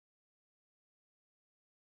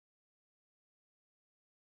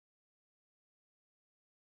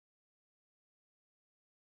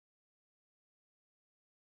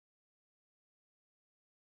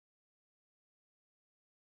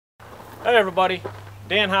Hey everybody,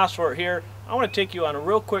 Dan Hassevoort here. I want to take you on a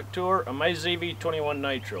real quick tour of my ZV-21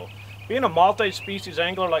 Nitro. Being a multi-species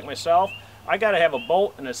angler like myself, I got to have a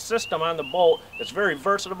boat and a system on the boat that's very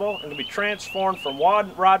versatile and can be transformed from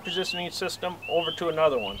one rod positioning system over to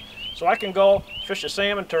another one. So I can go fish a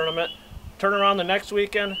salmon tournament, turn around the next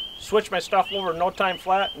weekend, switch my stuff over no time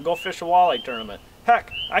flat, and go fish a walleye tournament.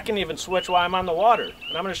 Heck, I can even switch while I'm on the water.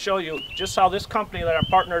 And I'm going to show you just how this company that I'm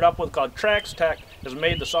partnered up with called Traxstech has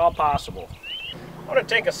made this all possible. I want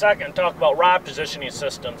to take a second and talk about rod positioning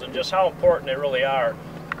systems and just how important they really are.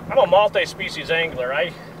 I'm a multi-species angler.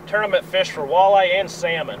 I tournament fish for walleye and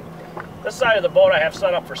salmon. This side of the boat I have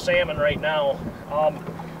set up for salmon right now.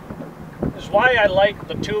 Is why I like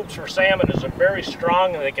the tubes for salmon is they're very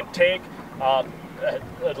strong and they can take a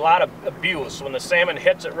lot of abuse. When the salmon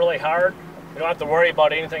hits it really hard, you don't have to worry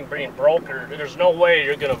about anything being broke, or there's no way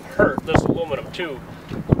you're going to hurt this aluminum tube.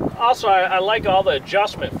 Also, I like all the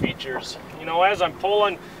adjustment features. You know, as I'm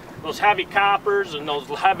pulling those heavy coppers and those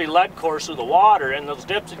heavy lead cores through the water, and those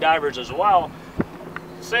dipsy divers as well,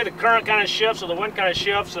 say the current kind of shifts or the wind kind of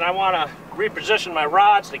shifts and I want to reposition my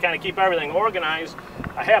rods to kind of keep everything organized,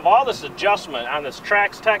 I have all this adjustment on this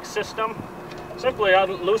Traxstech system. Simply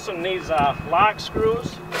loosen these lock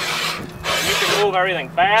screws. You can move everything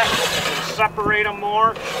back and separate them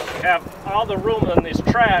more. You have all the room in these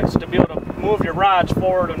tracks to be able to move your rods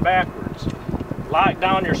forward and backwards. Lock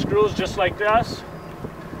down your screws just like this.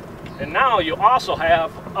 And now you also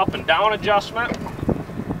have up and down adjustment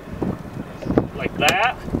like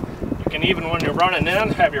that. You can even, when you're running in,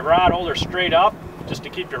 have your rod holder straight up just to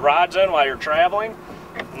keep your rods in while you're traveling.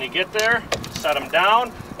 When you get there, set them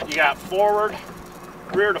down. You got forward,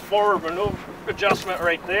 rear to forward maneuver adjustment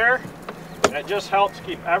right there. And it just helps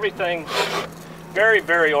keep everything very,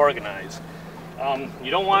 very organized.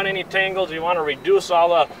 You don't want any tangles. You want to reduce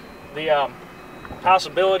all the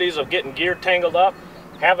possibilities of getting gear tangled up.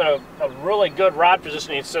 Having a really good rod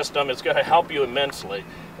positioning system is going to help you immensely.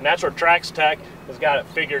 And that's where Traxstech has got it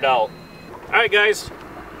figured out. Alright guys,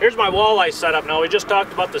 here's my walleye setup now. We just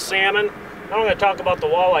talked about the salmon. Now I'm going to talk about the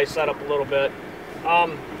walleye setup a little bit.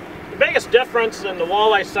 The biggest difference in the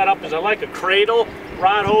walleye setup is I like a cradle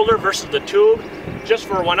rod holder versus the tube, just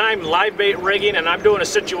for when I'm live bait rigging and I'm doing a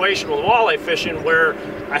situation with walleye fishing where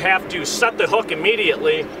I have to set the hook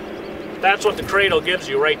immediately. That's what the cradle gives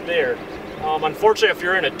you right there. Unfortunately, if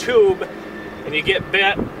you're in a tube and you get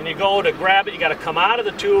bit and you go to grab it, you got to come out of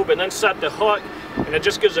the tube and then set the hook, and it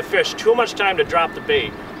just gives the fish too much time to drop the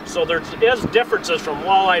bait. So there is differences from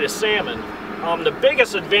walleye to salmon. The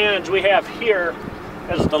biggest advantage we have here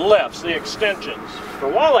is the lifts, the extensions.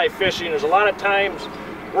 For walleye fishing, there's a lot of times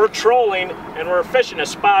we're trolling and we're fishing a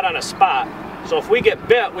spot on a spot. So if we get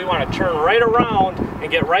bit, we want to turn right around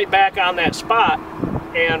and get right back on that spot.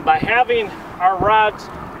 And by having our rods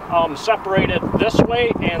separated this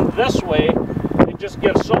way and this way, it just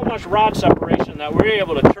gives so much rod separation that we're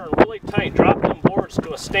able to turn really tight, drop them boards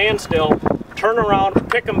to a standstill, turn around,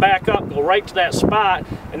 pick them back up, go right to that spot,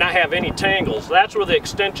 and not have any tangles. That's where the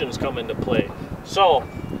extensions come into play. So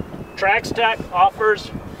Traxstech offers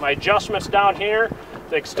my adjustments down here,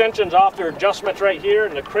 the extensions offer adjustments right here,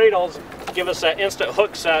 and the cradles give us that instant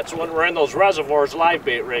hook sets when we're in those reservoirs live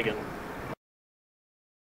bait rigging.